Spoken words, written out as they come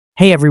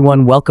Hey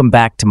everyone, welcome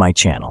back to my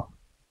channel.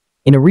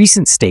 In a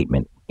recent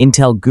statement,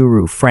 Intel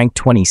guru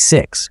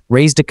Frank26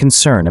 raised a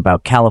concern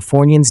about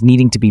Californians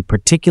needing to be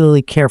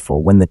particularly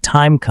careful when the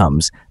time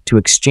comes to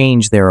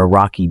exchange their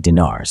Iraqi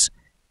dinars.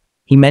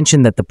 He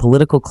mentioned that the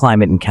political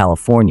climate in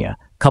California,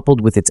 coupled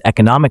with its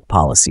economic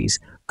policies,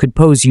 could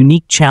pose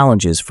unique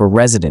challenges for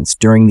residents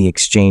during the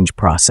exchange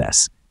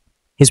process.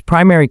 His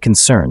primary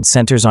concern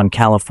centers on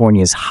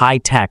California's high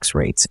tax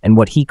rates and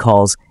what he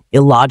calls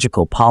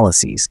illogical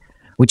policies,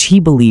 which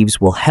he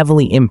believes will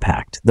heavily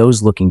impact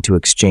those looking to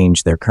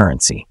exchange their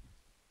currency.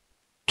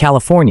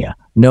 California,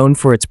 known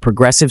for its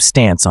progressive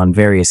stance on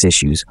various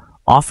issues,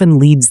 often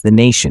leads the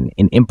nation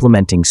in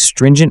implementing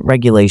stringent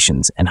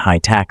regulations and high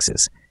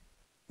taxes.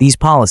 These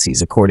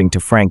policies, according to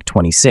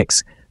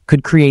Frank26,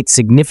 could create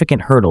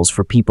significant hurdles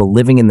for people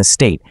living in the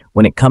state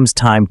when it comes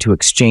time to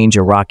exchange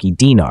Iraqi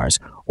dinars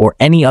or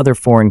any other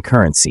foreign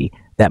currency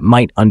that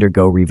might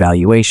undergo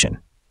revaluation.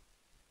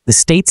 The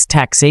state's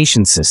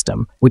taxation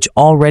system, which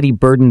already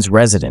burdens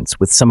residents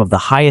with some of the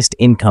highest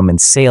income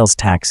and sales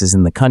taxes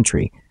in the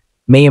country,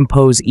 may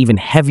impose even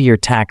heavier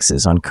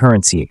taxes on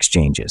currency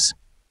exchanges.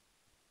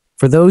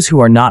 For those who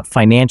are not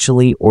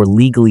financially or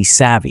legally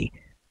savvy,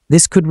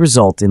 this could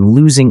result in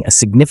losing a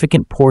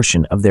significant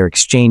portion of their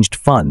exchanged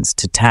funds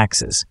to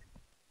taxes.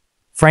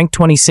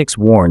 Frank26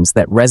 warns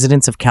that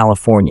residents of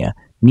California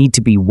need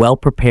to be well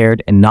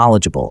prepared and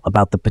knowledgeable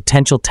about the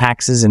potential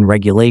taxes and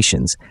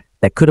regulations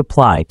that could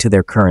apply to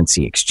their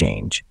currency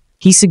exchange.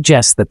 He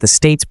suggests that the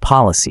state's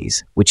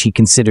policies, which he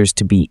considers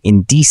to be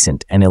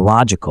indecent and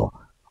illogical,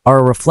 are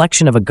a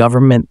reflection of a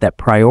government that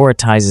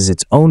prioritizes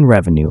its own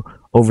revenue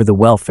over the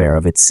welfare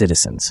of its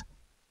citizens.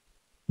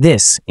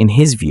 This, in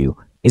his view,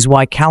 is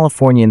why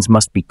Californians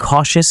must be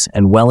cautious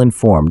and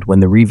well-informed when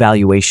the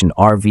revaluation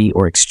RV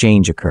or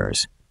exchange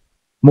occurs.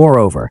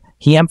 Moreover,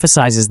 he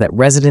emphasizes that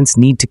residents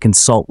need to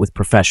consult with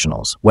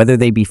professionals, whether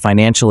they be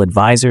financial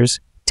advisors,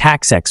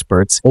 tax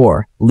experts,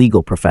 or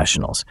legal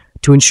professionals,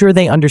 to ensure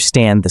they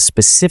understand the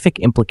specific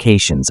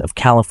implications of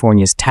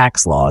California's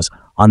tax laws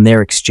on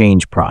their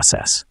exchange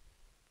process.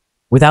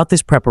 Without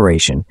this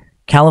preparation,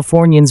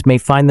 Californians may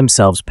find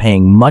themselves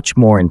paying much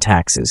more in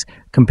taxes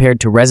compared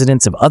to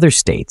residents of other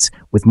states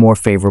with more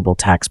favorable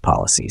tax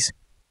policies.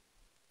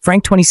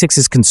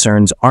 Frank26's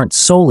concerns aren't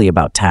solely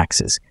about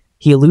taxes.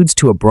 He alludes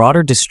to a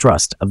broader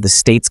distrust of the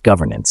state's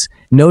governance,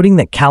 noting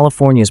that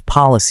California's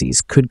policies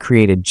could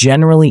create a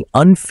generally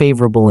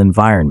unfavorable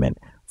environment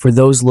for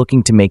those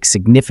looking to make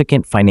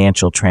significant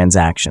financial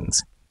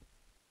transactions.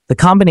 The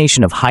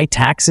combination of high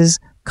taxes,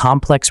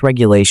 complex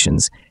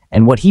regulations,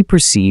 and what he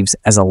perceives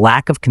as a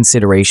lack of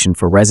consideration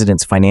for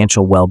residents'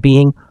 financial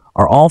well-being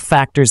are all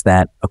factors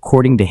that,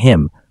 according to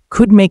him,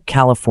 could make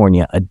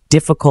California a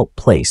difficult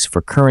place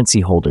for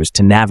currency holders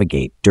to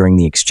navigate during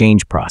the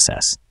exchange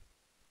process.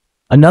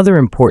 Another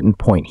important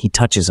point he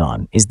touches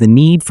on is the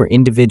need for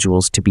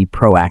individuals to be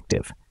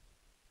proactive.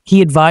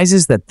 He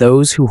advises that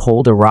those who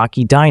hold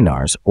Iraqi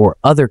dinars or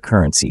other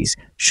currencies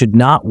should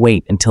not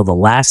wait until the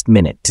last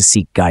minute to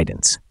seek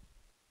guidance.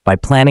 By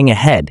planning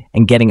ahead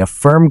and getting a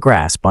firm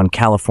grasp on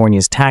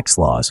California's tax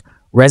laws,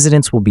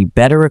 residents will be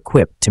better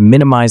equipped to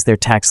minimize their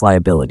tax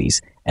liabilities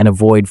and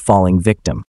avoid falling victim